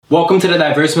Welcome to the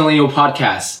Diverse Millennial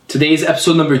Podcast. Today's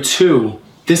episode number 2.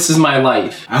 This is my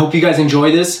life. I hope you guys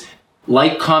enjoy this.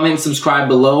 Like, comment, subscribe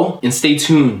below, and stay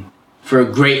tuned for a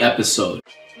great episode.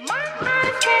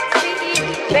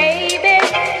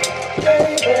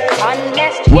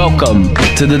 Welcome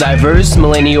to the Diverse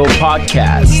Millennial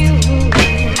Podcast.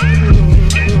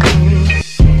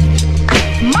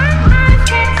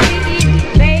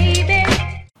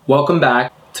 Welcome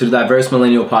back to the Diverse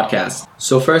Millennial Podcast.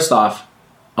 So first off,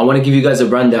 I want to give you guys a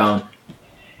rundown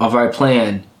of our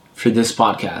plan for this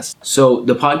podcast. So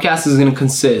the podcast is going to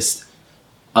consist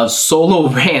of solo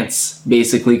rants,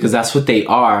 basically, because that's what they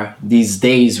are these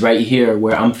days right here,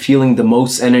 where I'm feeling the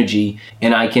most energy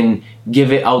and I can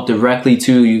give it out directly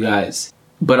to you guys.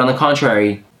 But on the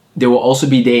contrary, there will also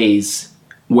be days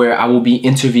where I will be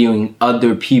interviewing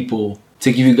other people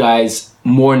to give you guys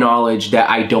more knowledge that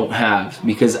I don't have,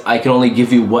 because I can only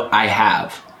give you what I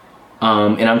have.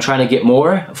 And I'm trying to get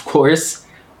more, of course,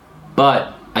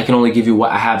 but I can only give you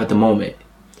what I have at the moment.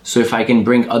 So if I can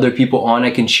bring other people on, I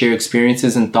can share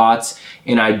experiences and thoughts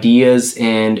and ideas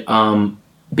and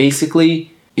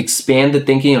basically expand the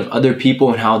thinking of other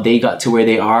people and how they got to where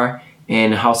they are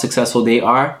and how successful they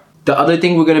are. The other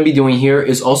thing we're going to be doing here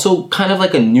is also kind of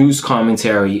like a news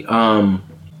commentary.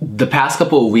 The past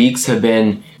couple of weeks have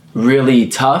been really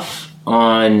tough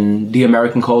on the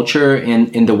American culture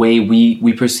and the way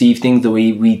we perceive things, the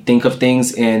way we think of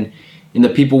things, and the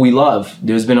people we love.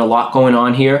 There's been a lot going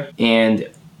on here, and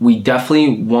we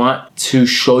definitely want to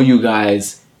show you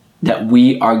guys that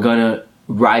we are gonna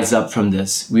rise up from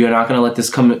this. We are not gonna let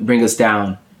this bring us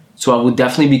down. So I will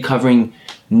definitely be covering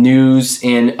news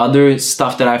and other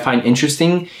stuff that I find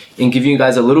interesting and giving you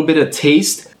guys a little bit of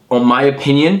taste on my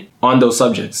opinion on those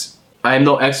subjects. I am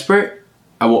no expert.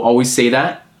 I will always say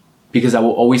that, because I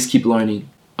will always keep learning.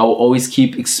 I will always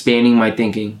keep expanding my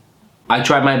thinking. I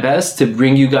try my best to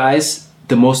bring you guys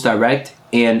the most direct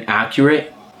and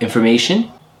accurate information.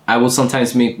 I will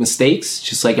sometimes make mistakes,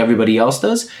 just like everybody else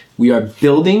does. We are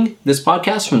building this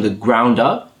podcast from the ground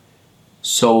up.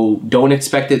 So don't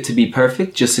expect it to be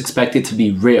perfect, just expect it to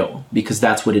be real, because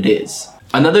that's what it is.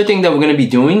 Another thing that we're gonna be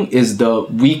doing is the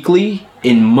weekly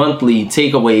and monthly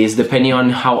takeaways, depending on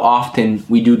how often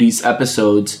we do these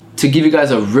episodes, to give you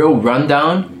guys a real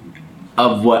rundown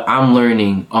of what I'm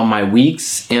learning on my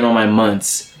weeks and on my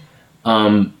months.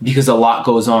 Because a lot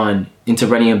goes on into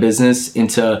running a business,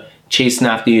 into chasing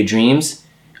after your dreams,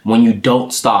 when you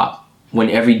don't stop, when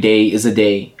every day is a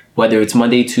day, whether it's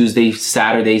Monday, Tuesday,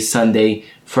 Saturday, Sunday,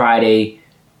 Friday,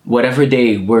 whatever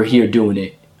day we're here doing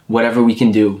it, whatever we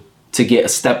can do to get a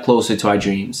step closer to our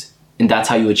dreams. And that's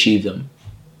how you achieve them.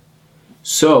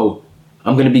 So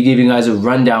I'm going to be giving you guys a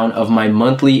rundown of my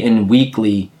monthly and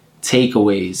weekly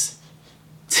takeaways,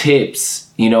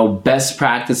 tips, best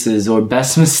practices or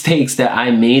best mistakes that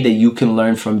I made that you can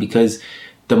learn from, because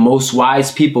the most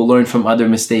wise people learn from other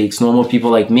mistakes. Normal people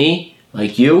like me,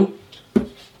 like you,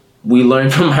 we learn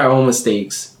from our own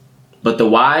mistakes. But the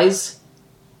wise,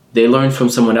 they learn from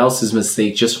someone else's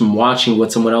mistake, just from watching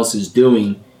what someone else is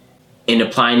doing and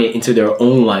applying it into their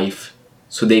own life,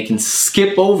 so they can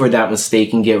skip over that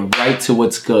mistake and get right to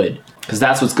what's good, because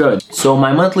that's what's good. So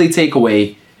my monthly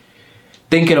takeaway,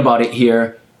 thinking about it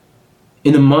here,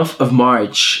 in the month of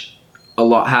March, a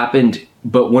lot happened,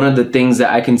 but one of the things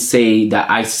that I can say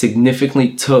that I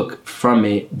significantly took from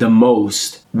it the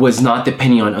most was not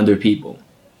depending on other people.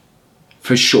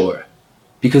 For sure.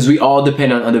 Because we all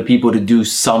depend on other people to do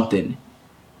something.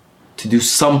 To do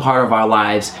some part of our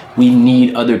lives, we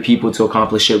need other people to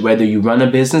accomplish it. Whether you run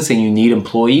a business and you need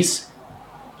employees,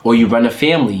 or you run a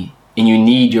family and you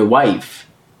need your wife,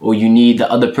 or you need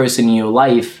the other person in your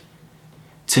life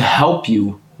to help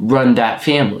you run that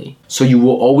family. So you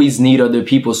will always need other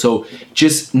people. So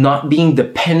just not being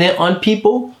dependent on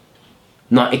people,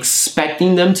 not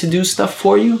expecting them to do stuff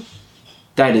for you,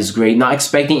 that is great. Not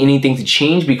expecting anything to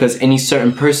change because any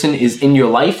certain person is in your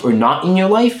life or not in your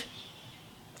life.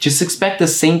 Just expect the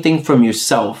same thing from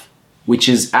yourself, which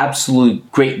is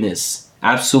absolute greatness,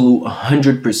 absolute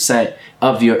 100%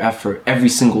 of your effort every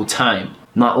single time.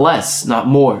 Not less, not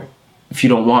more, if you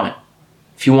don't want.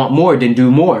 If you want more, then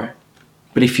do more.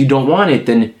 But if you don't want it,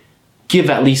 then give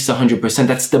at least 100%.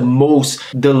 That's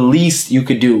the least you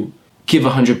could do. Give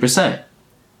 100%.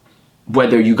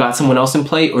 Whether you got someone else in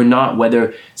play or not,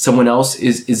 whether someone else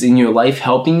is in your life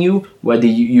helping you, whether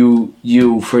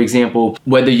you, for example,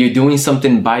 whether you're doing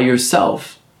something by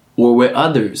yourself or with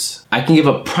others. I can give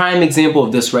a prime example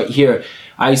of this right here.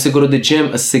 I used to go to the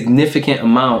gym a significant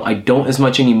amount. I don't as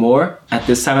much anymore at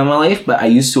this time in my life, but I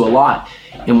used to a lot.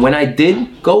 And when I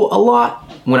did go a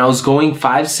lot, when I was going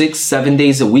 5, 6, 7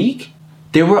 days a week,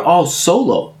 they were all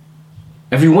solo.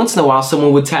 Every once in a while,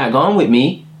 someone would tag on with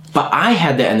me, but I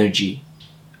had the energy.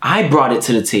 I brought it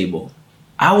to the table.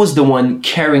 I was the one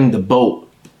carrying the boat.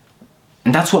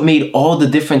 And that's what made all the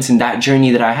difference in that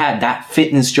journey that I had, that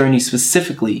fitness journey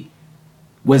specifically,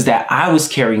 was that I was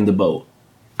carrying the boat.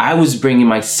 I was bringing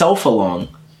myself along.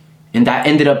 And that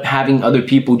ended up having other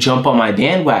people jump on my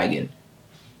bandwagon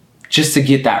just to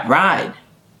get that ride.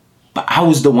 But I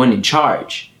was the one in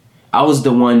charge. I was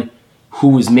the one who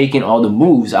was making all the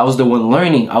moves. I was the one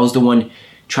learning. I was the one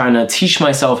trying to teach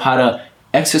myself how to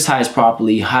exercise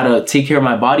properly, how to take care of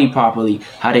my body properly,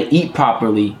 how to eat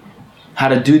properly, how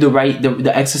to do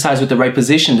the exercise with the right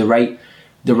position,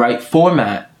 the right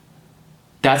format.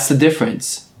 That's the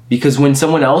difference. Because when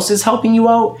someone else is helping you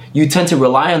out, you tend to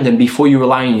rely on them before you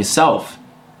rely on yourself.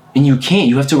 And you can't.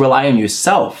 You have to rely on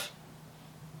yourself.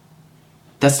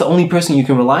 That's the only person you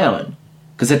can rely on.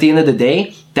 Because at the end of the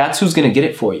day, that's who's going to get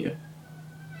it for you.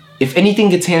 If anything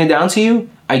gets handed down to you,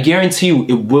 I guarantee you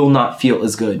it will not feel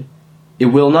as good. It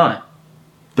will not.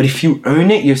 But if you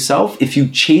earn it yourself, if you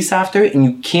chase after it and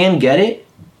you can get it,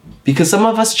 because some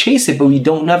of us chase it, but we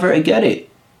don't never get it.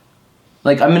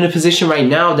 Like, I'm in a position right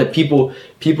now that people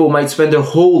might spend their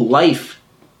whole life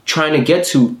trying to get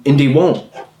to, and they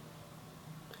won't.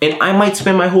 And I might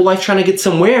spend my whole life trying to get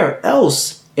somewhere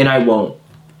else, and I won't.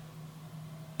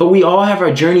 But we all have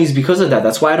our journeys because of that.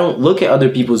 That's why I don't look at other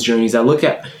people's journeys. I look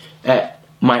at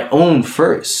my own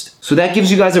first. So that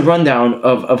gives you guys a rundown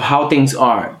of how things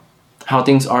are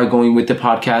going with the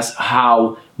podcast,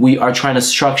 how we are trying to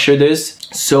structure this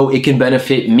so it can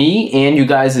benefit me and you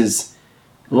guys'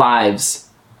 lives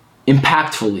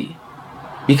impactfully.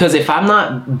 Because if I'm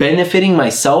not benefiting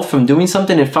myself from doing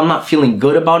something, if I'm not feeling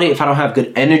good about it, if I don't have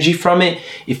good energy from it,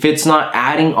 if it's not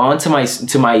adding on to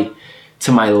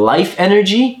my life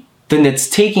energy, then it's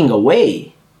taking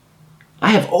away.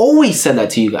 I have always said that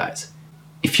to you guys.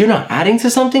 If you're not adding to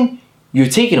something, you're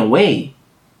taking away.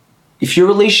 If your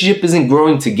relationship isn't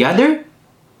growing together,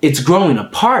 it's growing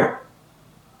apart.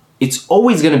 It's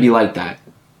always going to be like that.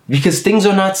 Because things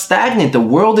are not stagnant. The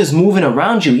world is moving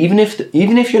around you. Even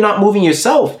if you're not moving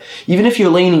yourself, even if you're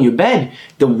laying in your bed,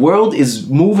 the world is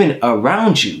moving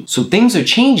around you. So things are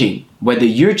changing, whether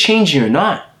you're changing or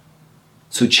not.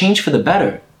 So change for the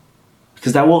better,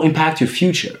 because that will impact your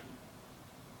future.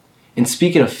 And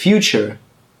speaking of future,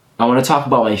 I want to talk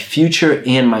about my future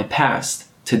and my past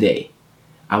today.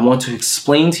 I want to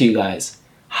explain to you guys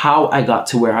how I got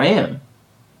to where I am.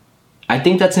 I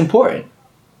think that's important.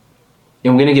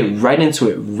 And we're going to get right into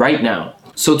it right now.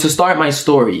 So to start my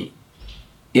story,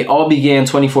 it all began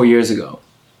 24 years ago.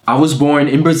 I was born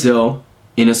in Brazil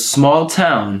in a small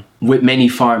town with many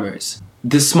farmers.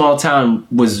 This small town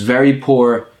was very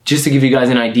poor. Just to give you guys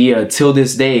an idea, till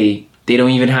this day, they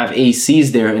don't even have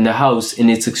ACs there in the house, and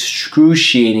it's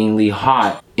excruciatingly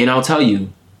hot. And I'll tell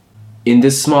you, in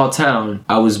this small town,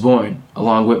 I was born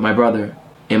along with my brother,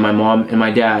 and my mom and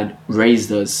my dad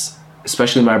raised us,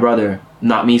 especially my brother,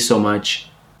 not me so much,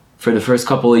 for the first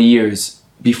couple of years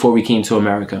before we came to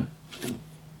America.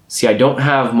 See, I don't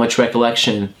have much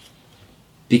recollection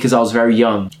because I was very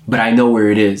young, but I know where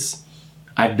it is.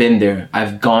 I've been there.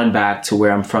 I've gone back to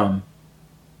where I'm from.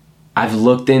 I've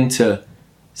looked into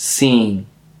seeing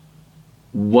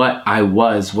what I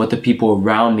was, what the people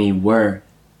around me were,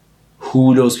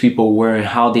 who those people were and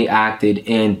how they acted,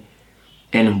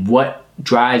 and what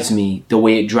drives me the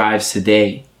way it drives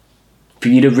today. For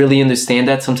you to really understand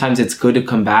that, sometimes it's good to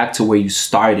come back to where you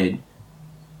started,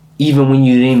 even when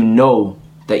you didn't even know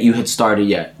that you had started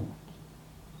yet.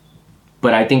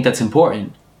 But I think that's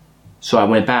important. So I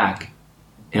went back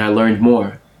and I learned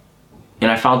more. And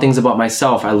I found things about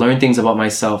myself. I learned things about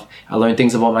myself. I learned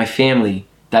things about my family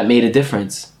that made a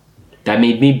difference. That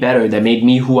made me better. That made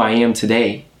me who I am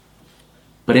today.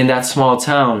 But in that small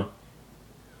town,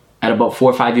 at about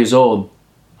 4 or 5 years old,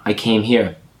 I came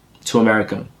here to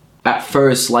America. At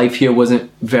first, life here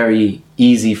wasn't very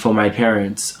easy for my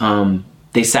parents.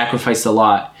 They sacrificed a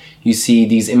lot. You see,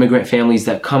 these immigrant families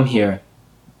that come here,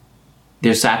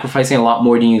 they're sacrificing a lot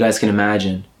more than you guys can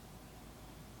imagine.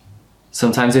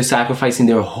 Sometimes they're sacrificing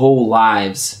their whole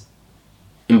lives.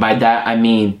 And by that, I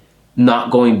mean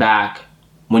not going back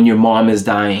when your mom is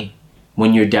dying,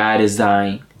 when your dad is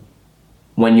dying,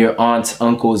 when your aunts,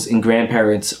 uncles, and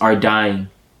grandparents are dying,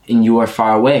 and you are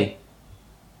far away.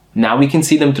 Now we can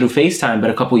see them through FaceTime, but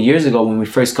a couple years ago when we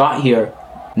first got here,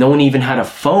 no one even had a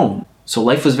phone. So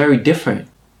life was very different.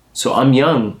 So I'm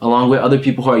young, along with other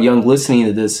people who are young listening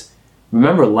to this.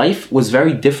 Remember, life was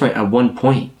very different at one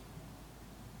point.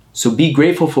 So be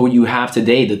grateful for what you have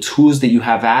today, the tools that you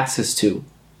have access to.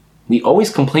 We always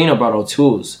complain about our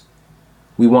tools.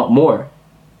 We want more,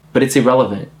 but it's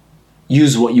irrelevant.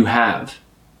 Use what you have.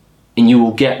 and you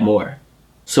will get more.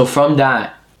 So from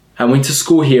that, I went to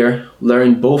school here,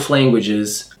 learned both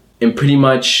languages, and pretty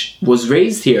much was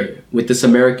raised here with this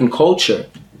American culture.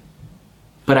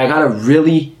 But I got a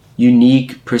really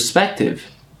unique perspective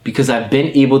because I've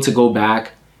been able to go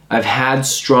back. I've had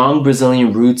strong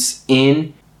Brazilian roots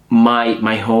in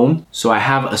my home. So I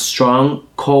have a strong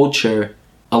culture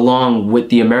along with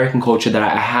the American culture that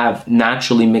I have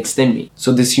naturally mixed in me.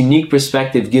 So this unique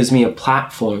perspective gives me a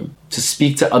platform to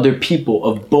speak to other people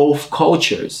of both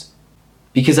cultures,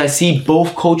 because I see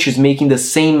both cultures making the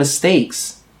same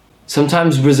mistakes.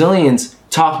 Sometimes Brazilians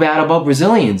talk bad about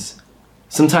Brazilians.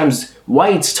 Sometimes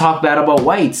whites talk bad about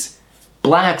whites.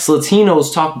 Blacks,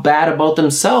 Latinos talk bad about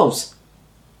themselves.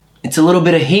 It's a little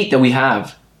bit of hate that we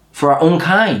have for our own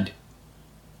kind,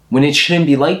 when it shouldn't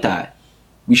be like that.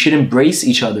 We should embrace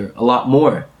each other a lot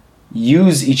more.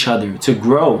 Use each other to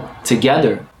grow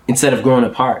together instead of growing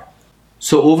apart.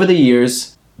 So over the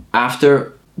years,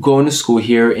 after going to school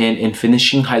here and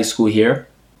finishing high school here,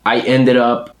 I ended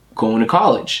up going to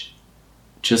college.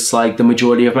 Just like the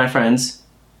majority of my friends,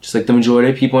 just like the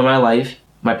majority of people in my life.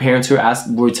 My parents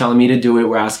were telling me to do it,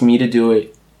 were asking me to do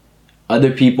it.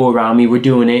 Other people around me were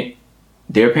doing it.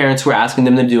 Their parents were asking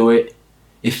them to do it.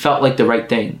 It felt like the right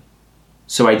thing.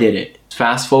 So I did it.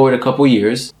 Fast forward a couple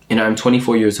years, and I'm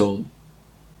 24 years old.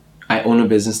 I own a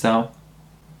business now.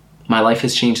 My life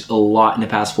has changed a lot in the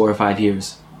past 4 or 5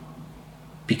 years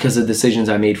because of decisions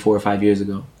I made 4 or 5 years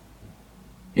ago.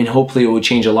 And hopefully it will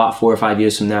change a lot 4 or 5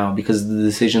 years from now because of the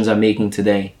decisions I'm making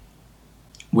today.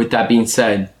 With that being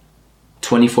said,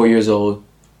 24 years old,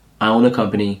 I own a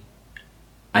company.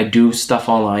 I do stuff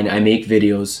online. I make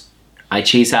videos. I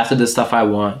chase after the stuff I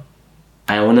want.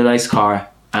 I own a nice car.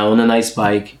 I own a nice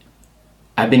bike.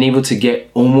 I've been able to get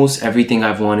almost everything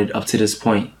I've wanted up to this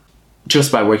point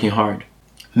just by working hard.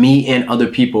 Me and other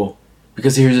people.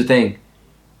 Because here's the thing.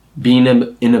 Being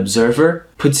an observer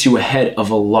puts you ahead of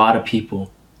a lot of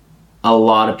people. A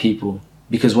lot of people.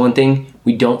 Because one thing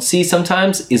we don't see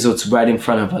sometimes is what's right in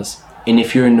front of us. And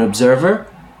if you're an observer,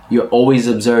 you're always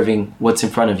observing what's in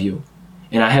front of you.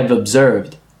 And I have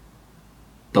observed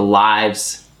the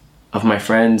lives of my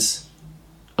friends,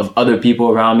 of other people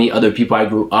around me, other people I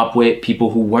grew up with,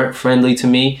 people who weren't friendly to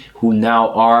me, who now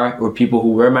are, or people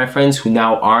who were my friends who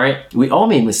now aren't. We all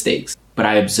made mistakes, but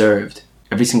I observed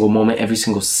every single moment, every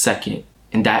single second.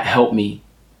 And that helped me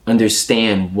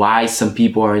understand why some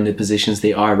people are in the positions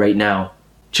they are right now,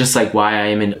 just like why I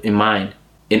am in mine.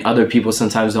 And other people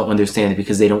sometimes don't understand it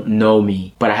because they don't know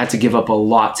me. But I had to give up a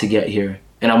lot to get here.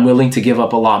 And I'm willing to give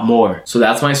up a lot more. So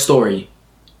that's my story.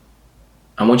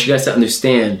 I want you guys to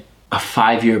understand a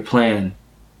 5-year plan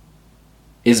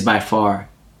is by far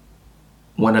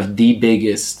one of the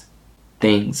biggest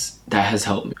things that has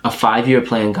helped me. A 5-year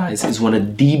plan, guys, is one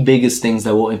of the biggest things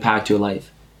that will impact your life.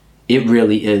 It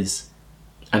really is.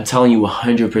 I'm telling you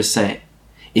 100%.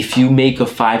 If you make a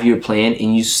 5-year plan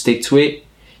and you stick to it,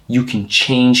 you can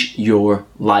change your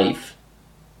life.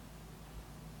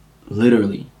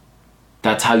 Literally.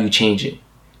 That's how you change it.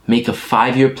 Make a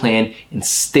 5-year plan and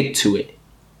stick to it.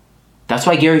 That's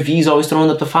why Gary Vee is always throwing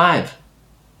up the 5.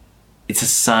 It's a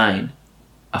sign.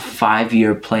 A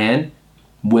 5-year plan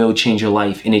will change your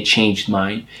life, and it changed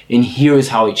mine. And here is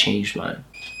how it changed mine.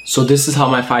 So this is how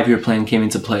my 5-year plan came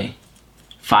into play.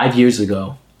 5 years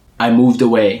ago, I moved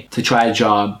away to try a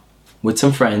job with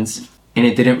some friends, and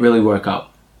it didn't really work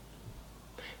out.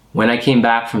 When I came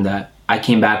back from that, I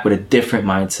came back with a different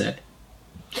mindset.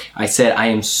 I said, I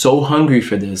am so hungry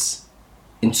for this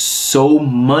and so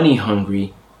money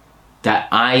hungry that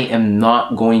I am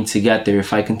not going to get there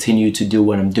if I continue to do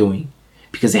what I'm doing,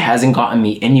 because it hasn't gotten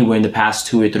me anywhere in the past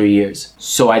 2 or 3 years.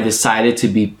 So I decided to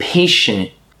be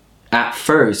patient at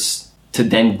first to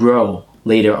then grow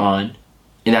later on.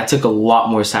 And that took a lot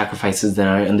more sacrifices than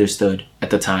I understood at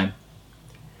the time.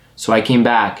 So I came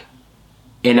back,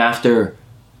 and after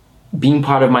being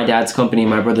part of my dad's company,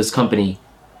 my brother's company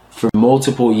for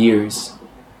multiple years,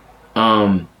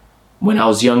 when I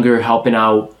was younger, helping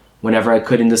out whenever I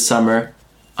could in the summer,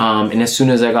 and as soon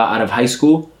as I got out of high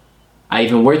school, I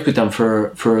even worked with them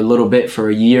for a little bit, for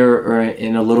a year or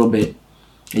in a little bit,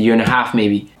 a year and a half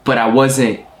maybe. But I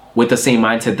wasn't with the same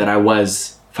mindset that I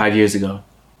was 5 years ago.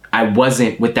 I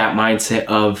wasn't with that mindset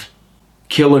of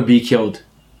kill or be killed.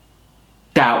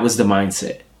 That was the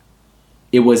mindset.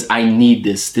 It was, I need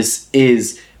this. This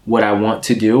is what I want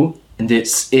to do, and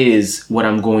this is what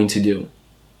I'm going to do.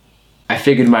 I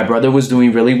figured my brother was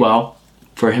doing really well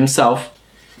for himself,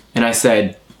 and I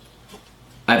said,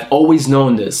 I've always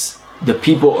known this. The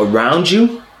people around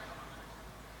you,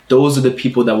 those are the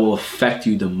people that will affect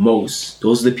you the most.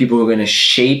 Those are the people who are going to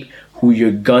shape who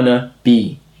you're gonna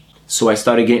be. So I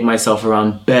started getting myself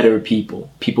around better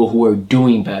people, people who were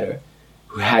doing better,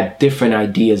 who had different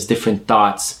ideas, different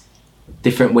thoughts,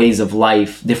 different ways of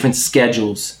life, different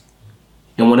schedules.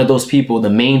 And one of those people, the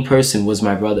main person, was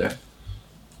my brother.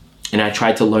 And I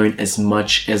tried to learn as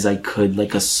much as I could,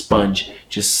 like a sponge,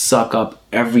 just suck up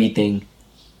everything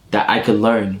that I could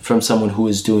learn from someone who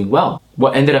was doing well.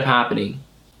 What ended up happening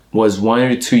was 1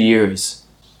 or 2 years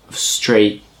of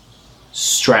straight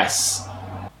stress.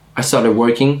 I started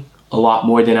working a lot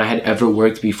more than I had ever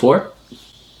worked before,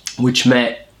 which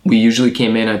meant we usually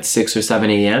came in at 6 or 7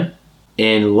 a.m.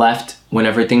 and left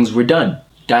whenever things were done.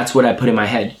 That's what I put in my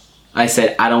head. I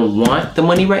said, I don't want the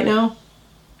money right now,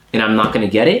 and I'm not gonna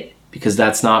get it because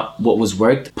that's not what was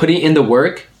worked. Putting in the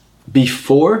work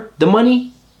before the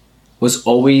money was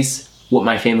always what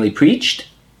my family preached.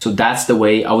 So that's the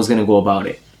way I was gonna go about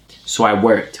it. So I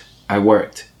worked.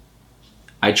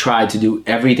 I tried to do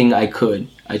everything I could.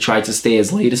 I tried to stay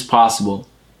as late as possible.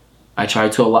 I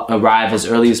tried to arrive as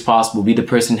early as possible, be the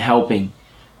person helping,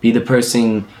 be the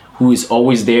person who is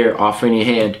always there offering a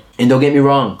hand. And don't get me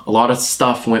wrong, a lot of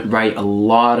stuff went right, a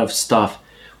lot of stuff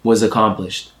was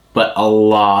accomplished, but a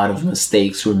lot of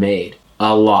mistakes were made.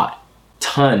 A lot.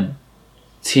 Ton.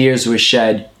 Tears were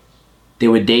shed.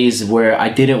 There were days where I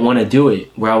didn't want to do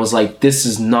it, where I was like, this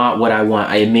is not what I want.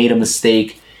 I made a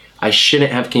mistake. I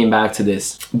shouldn't have came back to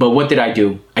this. But what did I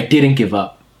do? I didn't give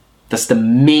up. That's the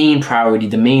main priority,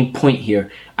 the main point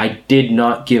here. I did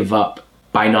not give up.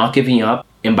 By not giving up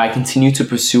and by continuing to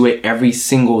pursue it every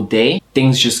single day,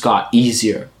 things just got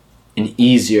easier and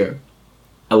easier,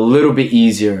 a little bit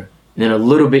easier, and then a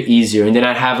little bit easier. And then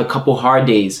I'd have a couple hard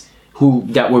days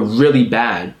that were really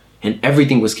bad and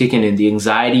everything was kicking in, the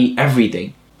anxiety,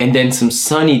 everything. And then some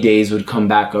sunny days would come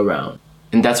back around.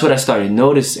 And that's what I started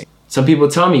noticing. Some people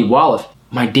tell me, Walif,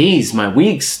 my days, my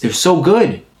weeks, they're so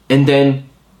good. And then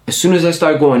as soon as I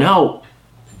start going out,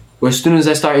 or as soon as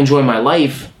I start enjoying my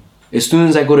life, as soon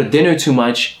as I go to dinner too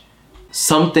much,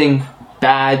 something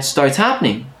bad starts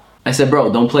happening. I said,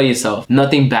 bro, don't play yourself.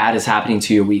 Nothing bad is happening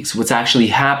to your weeks. What's actually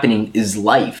happening is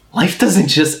life. Life doesn't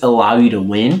just allow you to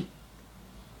win.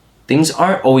 Things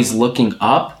aren't always looking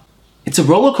up. It's a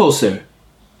roller coaster.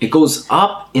 It goes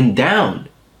up and down.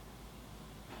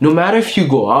 No matter if you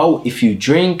go out, if you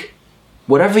drink,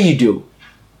 whatever you do,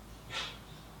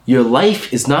 your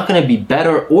life is not going to be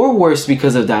better or worse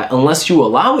because of that unless you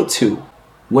allow it to.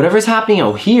 Whatever's happening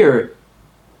out here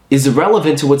is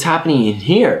irrelevant to what's happening in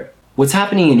here. What's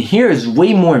happening in here is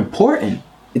way more important.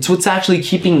 It's what's actually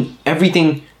keeping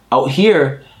everything out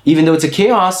here, even though it's a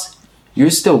chaos, you're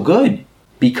still good.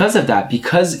 Because of that,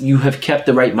 because you have kept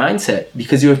the right mindset,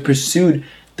 because you have pursued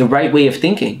the right way of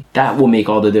thinking, that will make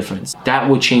all the difference. That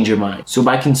will change your mind. So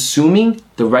by consuming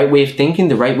the right way of thinking,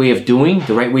 the right way of doing,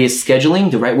 the right way of scheduling,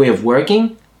 the right way of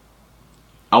working,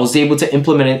 I was able to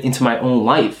implement it into my own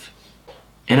life.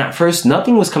 And at first,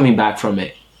 nothing was coming back from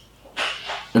it.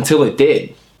 Until it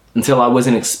did. Until I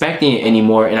wasn't expecting it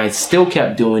anymore, and I still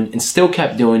kept doing,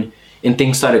 and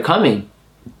things started coming.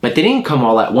 But they didn't come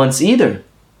all at once either.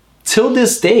 Till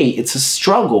this day, it's a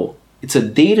struggle. It's a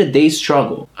day-to-day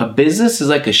struggle. A business is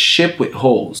like a ship with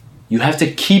holes. You have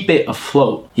to keep it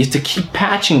afloat. You have to keep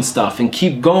patching stuff and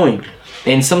keep going.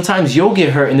 And sometimes you'll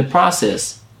get hurt in the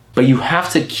process, but you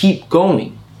have to keep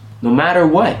going. No matter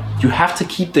what, you have to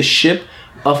keep the ship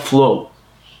afloat.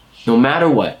 No matter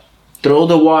what. Throw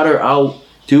the water out.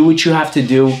 Do what you have to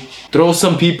do. Throw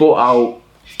some people out.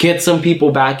 Get some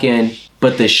people back in.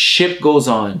 But the ship goes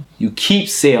on. You keep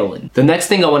sailing. The next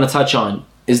thing I want to touch on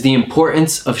is the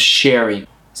importance of sharing.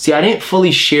 See, I didn't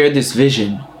fully share this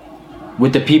vision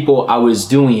with the people I was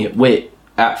doing it with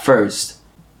at first,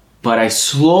 but I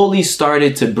slowly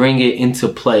started to bring it into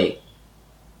play,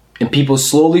 and people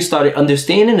slowly started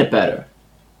understanding it better.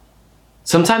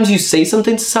 Sometimes you say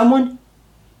something to someone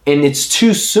and it's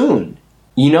too soon,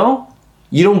 you know?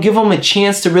 You don't give them a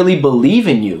chance to really believe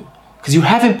in you because you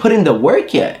haven't put in the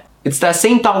work yet. It's that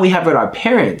same thought we have with our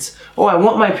parents. Oh, I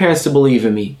want my parents to believe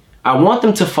in me. I want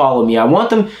them to follow me. I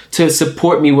want them to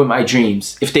support me with my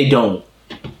dreams if they don't.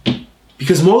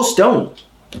 Because most don't.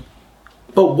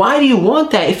 But why do you want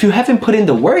that if you haven't put in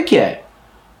the work yet?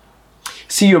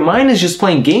 See, your mind is just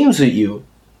playing games with you.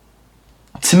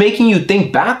 It's making you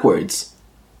think backwards.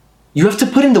 You have to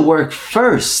put in the work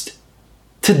first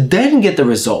to then get the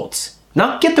results.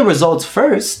 Not get the results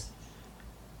first.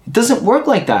 It doesn't work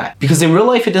like that. Because in real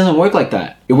life, it doesn't work like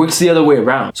that. It works the other way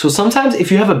around. So sometimes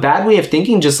if you have a bad way of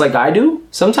thinking, just like I do,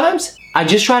 sometimes I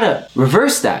just try to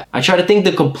reverse that. I try to think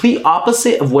the complete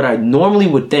opposite of what I normally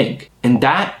would think. And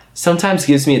that sometimes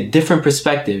gives me a different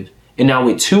perspective. And now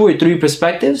with 2 or 3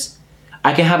 perspectives,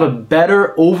 I can have a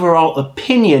better overall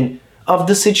opinion of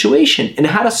the situation and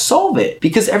how to solve it.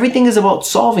 Because everything is about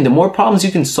solving. The more problems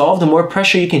you can solve, the more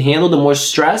pressure you can handle, the more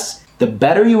stress, the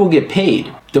better you will get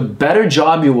paid, the better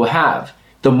job you will have,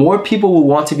 the more people will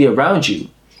want to be around you.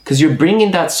 Because you're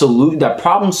bringing that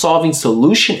problem-solving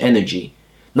solution energy,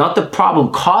 not the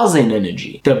problem-causing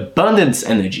energy, the abundance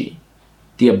energy,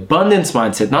 the abundance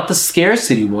mindset, not the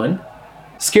scarcity one.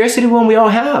 Scarcity one we all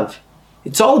have.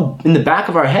 It's all in the back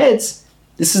of our heads.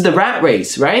 This is the rat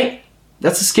race, right?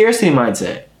 That's the scarcity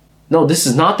mindset. No, this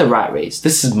is not the rat race.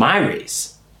 This is my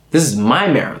race. This is my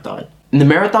marathon. And the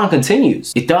marathon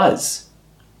continues. It does.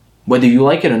 Whether you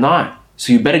like it or not.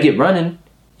 So you better get running.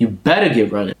 You better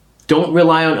get running. Don't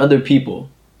rely on other people,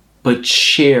 but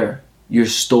share your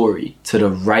story to the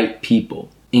right people.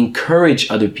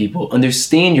 Encourage other people.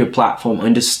 Understand your platform.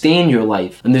 Understand your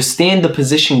life. Understand the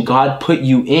position God put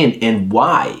you in and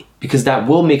why. Because that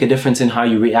will make a difference in how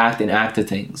you react and act to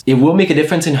things. It will make a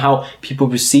difference in how people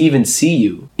perceive and see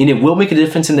you. And it will make a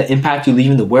difference in the impact you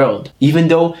leave in the world. Even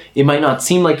though it might not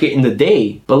seem like it in the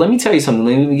day. But let me tell you something.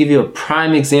 Let me give you a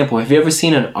prime example. Have you ever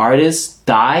seen an artist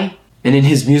die and then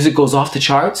his music goes off the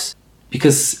charts?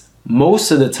 Because most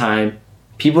of the time,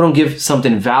 people don't give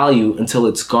something value until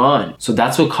it's gone. So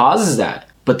that's what causes that.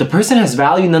 But the person has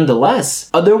value nonetheless.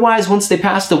 Otherwise, once they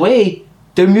passed away,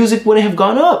 their music wouldn't have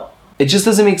gone up. It just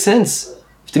doesn't make sense.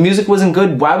 If the music wasn't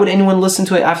good, why would anyone listen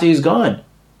to it after he's gone?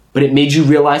 But it made you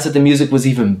realize that the music was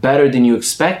even better than you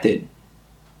expected.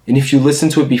 And if you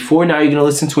listened to it before, now you're going to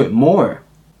listen to it more.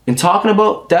 And talking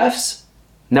about deaths,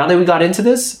 now that we got into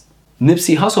this,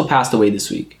 Nipsey Hussle passed away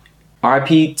this week.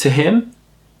 RIP to him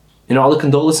and all the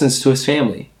condolences to his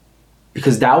family.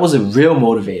 Because that was a real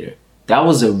motivator. That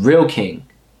was a real king.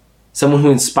 Someone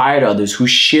who inspired others, who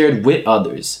shared with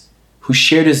others, who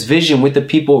shared his vision with the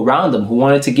people around him, who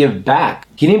wanted to give back.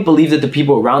 He didn't believe that the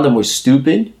people around him were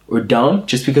stupid or dumb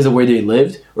just because of where they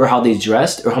lived or how they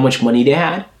dressed or how much money they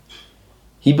had.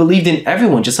 He believed in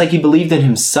everyone just like he believed in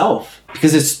himself.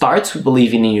 Because it starts with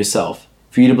believing in yourself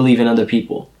for you to believe in other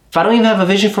people. If I don't even have a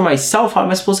vision for myself, how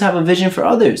am I supposed to have a vision for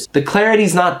others? The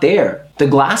clarity's not there. The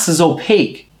glass is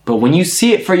opaque. But when you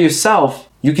see it for yourself,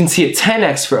 you can see it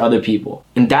 10x for other people.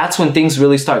 And that's when things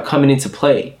really start coming into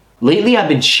play. Lately, I've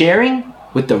been sharing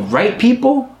with the right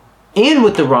people and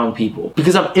with the wrong people.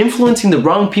 Because I'm influencing the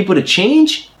wrong people to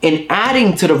change and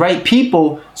adding to the right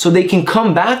people so they can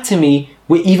come back to me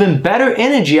with even better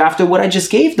energy after what I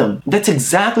just gave them. That's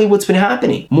exactly what's been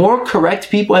happening. More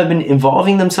correct people have been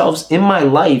involving themselves in my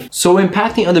life. So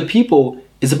impacting other people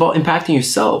is about impacting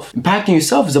yourself. Impacting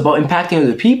yourself is about impacting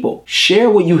other people. Share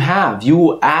what you have. You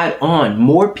will add on.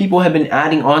 More people have been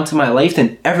adding on to my life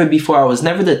than ever before. I was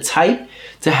never the type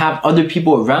to have other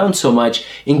people around so much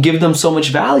and give them so much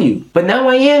value. But now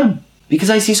I am. Because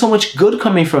I see so much good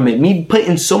coming from it. Me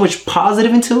putting so much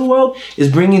positive into the world is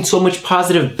bringing so much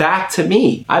positive back to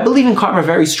me. I believe in karma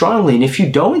very strongly. And if you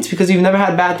don't, it's because you've never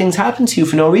had bad things happen to you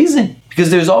for no reason.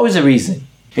 Because there's always a reason.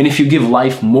 And if you give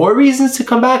life more reasons to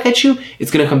come back at you,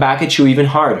 it's going to come back at you even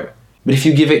harder. But if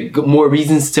you give it more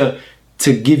reasons to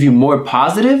give you more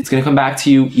positive, it's going to come back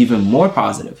to you even more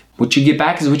positive. What you get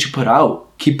back is what you put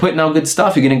out. Keep putting out good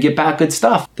stuff. You're going to get back good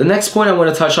stuff. The next point I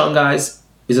want to touch on, guys,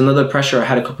 is another pressure I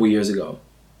had a couple years ago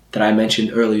that I mentioned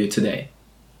earlier today.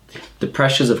 The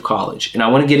pressures of college. And I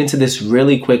want to get into this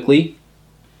really quickly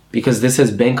because this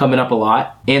has been coming up a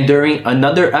lot. And during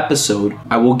another episode,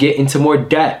 I will get into more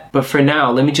depth. But for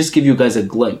now, let me just give you guys a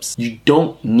glimpse. You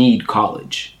don't need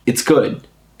college. It's good.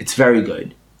 It's very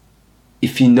good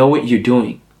if you know what you're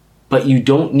doing. But you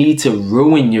don't need to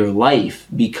ruin your life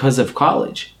because of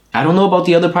college. I don't know about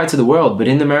the other parts of the world, but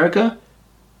in America,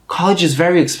 college is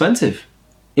very expensive.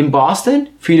 In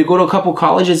Boston, for you to go to a couple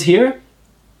colleges here,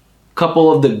 a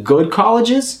couple of the good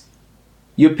colleges,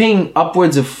 you're paying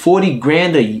upwards of 40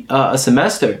 grand a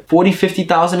semester, 40,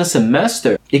 50,000 a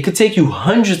semester. It could take you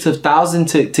hundreds of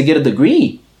thousands to get a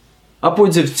degree,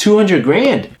 upwards of 200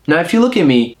 grand. Now, if you look at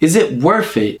me, is it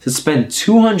worth it to spend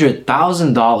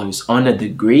 $200,000 on a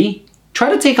degree? Try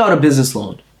to take out a business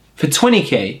loan for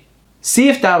 20K. See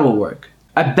if that will work.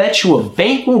 I bet you a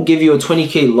bank won't give you a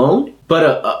 20K loan,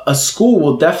 but a school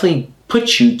will definitely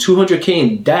put you 200K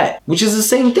in debt, which is the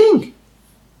same thing.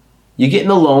 You're getting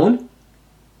a loan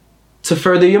to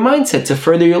further your mindset, to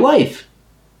further your life.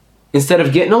 Instead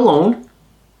of getting a loan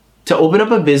to open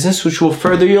up a business which will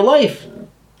further your life,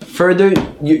 further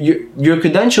your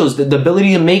credentials, the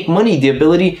ability to make money, the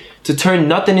ability to turn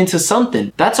nothing into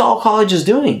something. That's all college is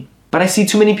doing. But I see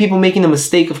too many people making the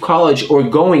mistake of college or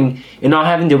going and not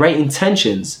having the right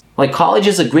intentions. Like, college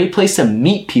is a great place to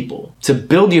meet people, to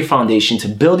build your foundation, to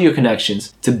build your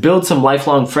connections, to build some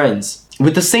lifelong friends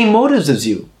with the same motives as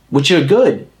you, which are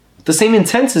good, the same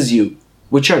intents as you,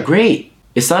 which are great.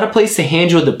 It's not a place to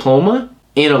hand you a diploma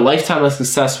and a lifetime of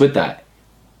success with that.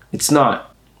 It's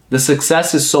not. The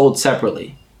success is sold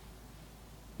separately.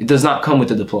 It does not come with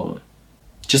the diploma.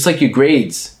 Just like your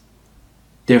grades,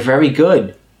 they're very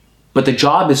good, but the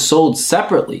job is sold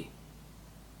separately.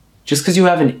 Just because you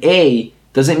have an A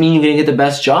doesn't mean you're going to get the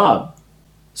best job.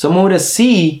 Someone with a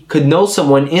C could know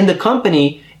someone in the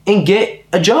company and get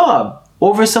a job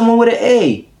over someone with an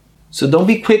A. So don't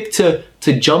be quick to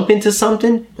jump into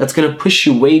something that's going to push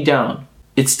you way down.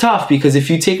 It's tough because if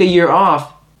you take a year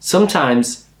off,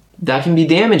 sometimes that can be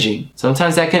damaging.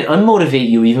 Sometimes that can unmotivate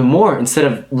you even more instead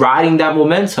of riding that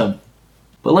momentum.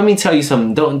 But let me tell you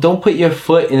something. Don't put your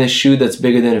foot in a shoe that's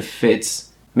bigger than it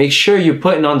fits. Make sure you're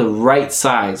putting on the right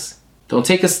size. Don't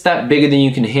take a step bigger than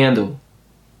you can handle.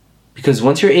 Because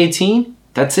once you're 18,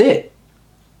 that's it.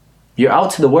 You're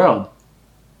out to the world.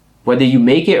 Whether you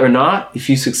make it or not, if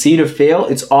you succeed or fail,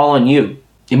 it's all on you.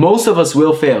 And most of us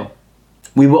will fail.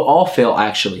 We will all fail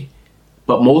actually.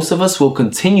 But most of us will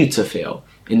continue to fail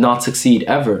and not succeed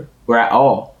ever or at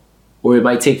all. Or it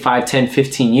might take 5, 10,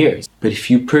 15 years. But if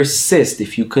you persist,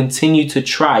 if you continue to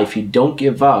try, if you don't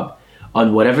give up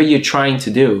on whatever you're trying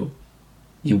to do,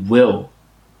 you will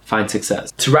find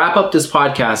success. To wrap up this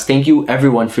podcast, thank you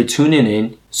everyone for tuning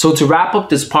in. So to wrap up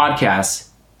this podcast,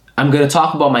 I'm going to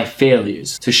talk about my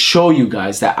failures to show you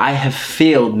guys that I have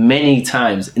failed many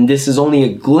times. And this is only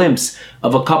a glimpse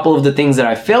of a couple of the things that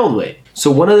I failed with.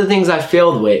 So one of the things I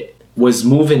failed with was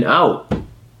moving out.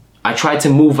 I tried to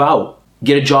move out,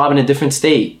 get a job in a different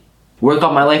state, work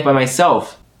out my life by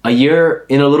myself. A year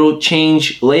and a little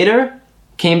change later,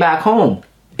 came back home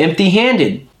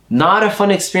empty-handed. Not a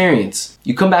fun experience.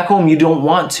 You come back home, you don't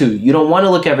want to. You don't want to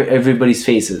look at everybody's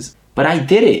faces. But I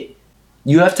did it.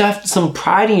 You have to have some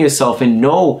pride in yourself and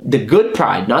know the good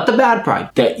pride, not the bad pride,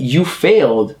 that you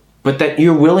failed, but that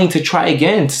you're willing to try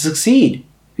again to succeed.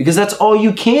 Because that's all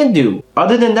you can do.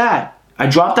 Other than that, I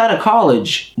dropped out of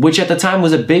college, which at the time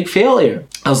was a big failure.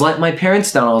 I was letting my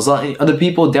parents down. I was letting other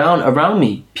people down around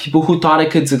me. People who thought I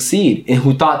could succeed and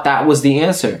who thought that was the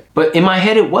answer. But in my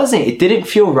head, it wasn't. It didn't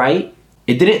feel right.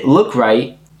 It didn't look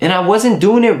right. And I wasn't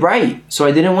doing it right. So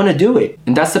I didn't want to do it.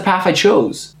 And that's the path I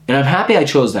chose. And I'm happy I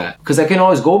chose that. Because I can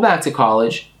always go back to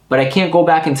college, but I can't go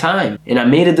back in time. And I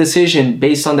made a decision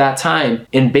based on that time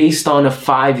and based on a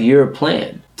 5-year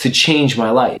plan to change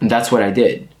my life. And that's what I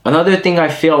did. Another thing I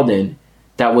failed in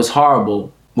that was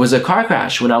horrible was a car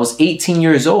crash when I was 18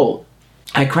 years old.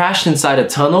 I crashed inside a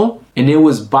tunnel and it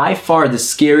was by far the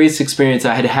scariest experience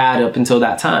I had had up until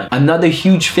that time. Another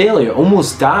huge failure,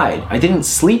 almost died. I didn't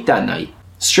sleep that night.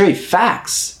 Straight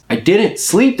facts. I didn't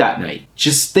sleep that night.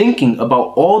 Just thinking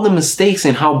about all the mistakes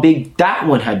and how big that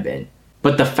one had been.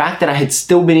 But the fact that I had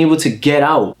still been able to get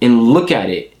out and look at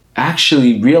it,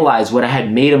 actually realize what I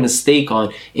had made a mistake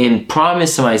on and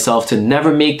promise to myself to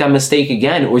never make that mistake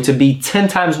again or to be 10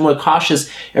 times more cautious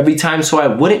every time so I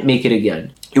wouldn't make it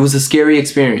again. It was a scary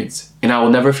experience and I will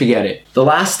never forget it. The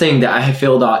last thing that I have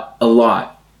failed at a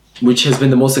lot, which has been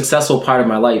the most successful part of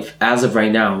my life as of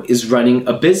right now, is running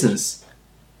a business.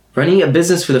 Running a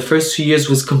business for the first 2 years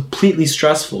was completely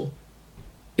stressful,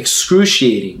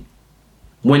 excruciating.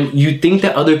 When you think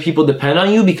that other people depend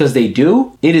on you because they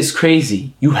do, it is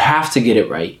crazy. You have to get it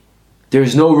right.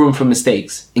 There's no room for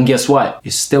mistakes. And guess what?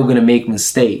 You're still gonna make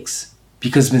mistakes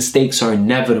because mistakes are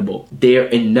inevitable. They're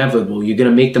inevitable. You're gonna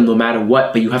make them no matter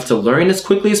what, but you have to learn as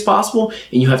quickly as possible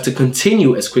and you have to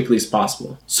continue as quickly as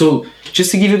possible. So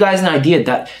just to give you guys an idea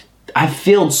that I've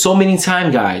failed so many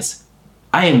times, guys.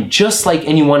 I am just like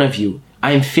any one of you.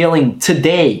 I am failing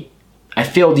today. I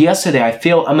failed yesterday.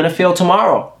 I'm gonna fail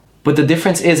tomorrow. But the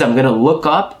difference is I'm gonna look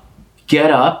up,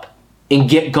 and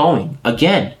get going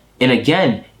again and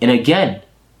again and again.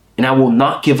 And I will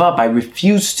not give up. I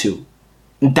refuse to.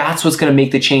 And that's what's gonna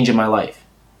make the change in my life.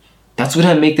 That's what's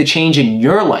gonna make the change in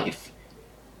your life.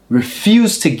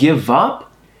 Refuse to give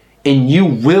up and you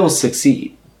will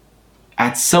succeed.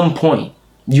 At some point,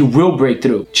 you will break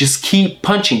through. Just keep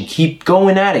punching, keep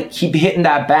going at it, keep hitting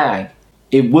that bag.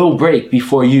 It will break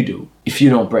before you do if you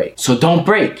don't break. So don't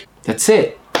break. That's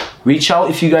it. Reach out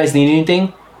if you guys need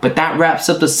anything. But that wraps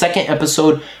up the second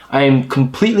episode. I am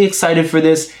completely excited for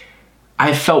this.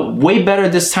 I felt way better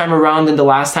this time around than the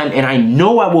last time, and I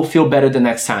know I will feel better the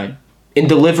next time and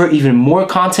deliver even more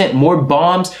content, more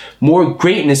bombs, more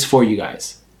greatness for you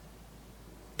guys.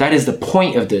 That is the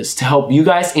point of this, to help you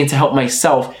guys and to help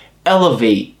myself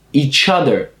elevate each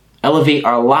other, elevate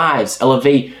our lives,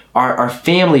 elevate our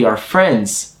family, our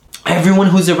friends, everyone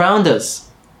who's around us.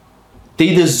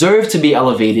 They deserve to be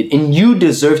elevated and you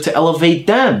deserve to elevate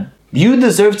them. You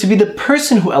deserve to be the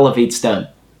person who elevates them.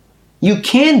 You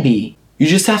can be. You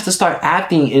just have to start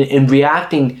acting and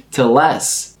reacting to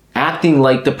less. Acting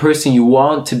like the person you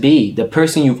want to be, the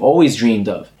person you've always dreamed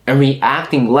of, and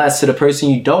reacting less to the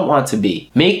person you don't want to be.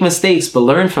 Make mistakes, but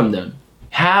learn from them.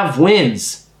 Have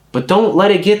wins, but don't let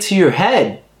it get to your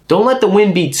head. Don't let the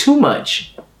win be too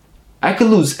much. I could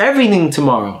lose everything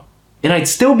tomorrow, and I'd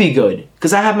still be good,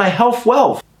 because I have my health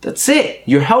wealth. That's it.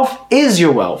 Your health is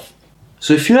your wealth.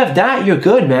 So if you have that, you're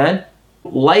good, man.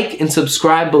 Like and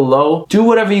subscribe below. Do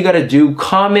whatever you gotta do.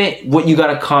 Comment what you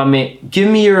gotta comment. Give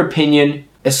me your opinion,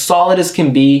 as solid as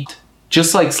can be,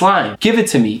 just like slime. Give it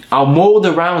to me. I'll mold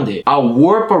around it. I'll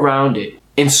warp around it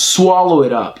and swallow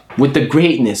it up with the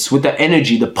greatness, with the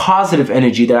energy, the positive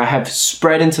energy that I have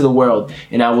spread into the world,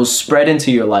 and I will spread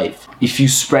into your life if you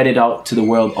spread it out to the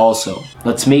world also.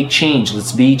 Let's make change.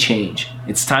 Let's be change.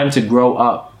 It's time to grow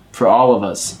up. For all of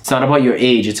us. It's not about your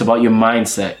age, it's about your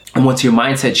mindset. And once your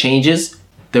mindset changes,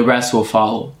 the rest will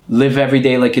follow. Live every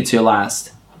day like it's your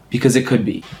last, because it could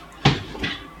be.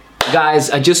 Guys,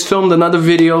 I just filmed another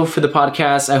video for the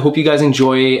podcast. I hope you guys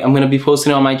enjoy it. I'm gonna be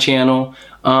posting it on my channel.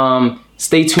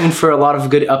 Stay tuned for a lot of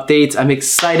good updates. I'm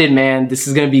excited, man. This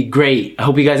is gonna be great. I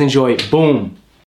hope you guys enjoy it. Boom.